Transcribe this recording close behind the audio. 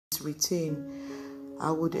is retain.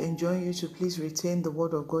 I would enjoin you to please retain the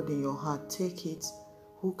word of God in your heart. Take it,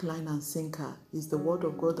 hook, line, and sinker. It's the word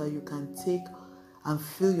of God that you can take and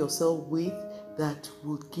fill yourself with that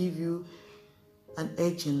will give you an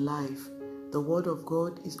edge in life. The word of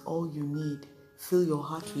God is all you need. Fill your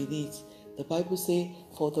heart with it. The Bible says,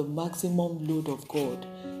 for the maximum load of God,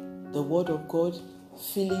 the word of God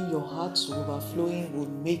filling your heart to overflowing will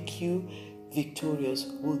make you victorious,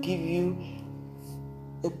 will give you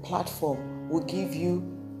a platform, will give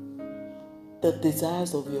you the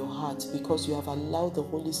desires of your heart, because you have allowed the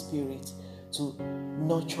Holy Spirit to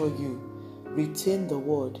nurture you. Retain the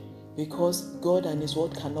word, because God and His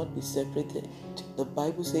word cannot be separated. The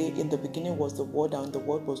Bible says, in the beginning was the word, and the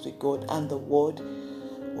word was with God, and the word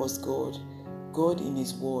was God. God in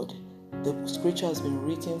His word. The scripture has been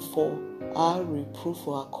written for our reproof,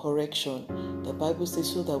 for our correction. The Bible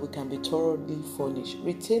says so that we can be thoroughly furnished.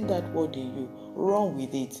 Retain that word in you. Run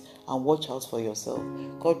with it and watch out for yourself.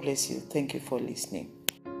 God bless you. Thank you for listening.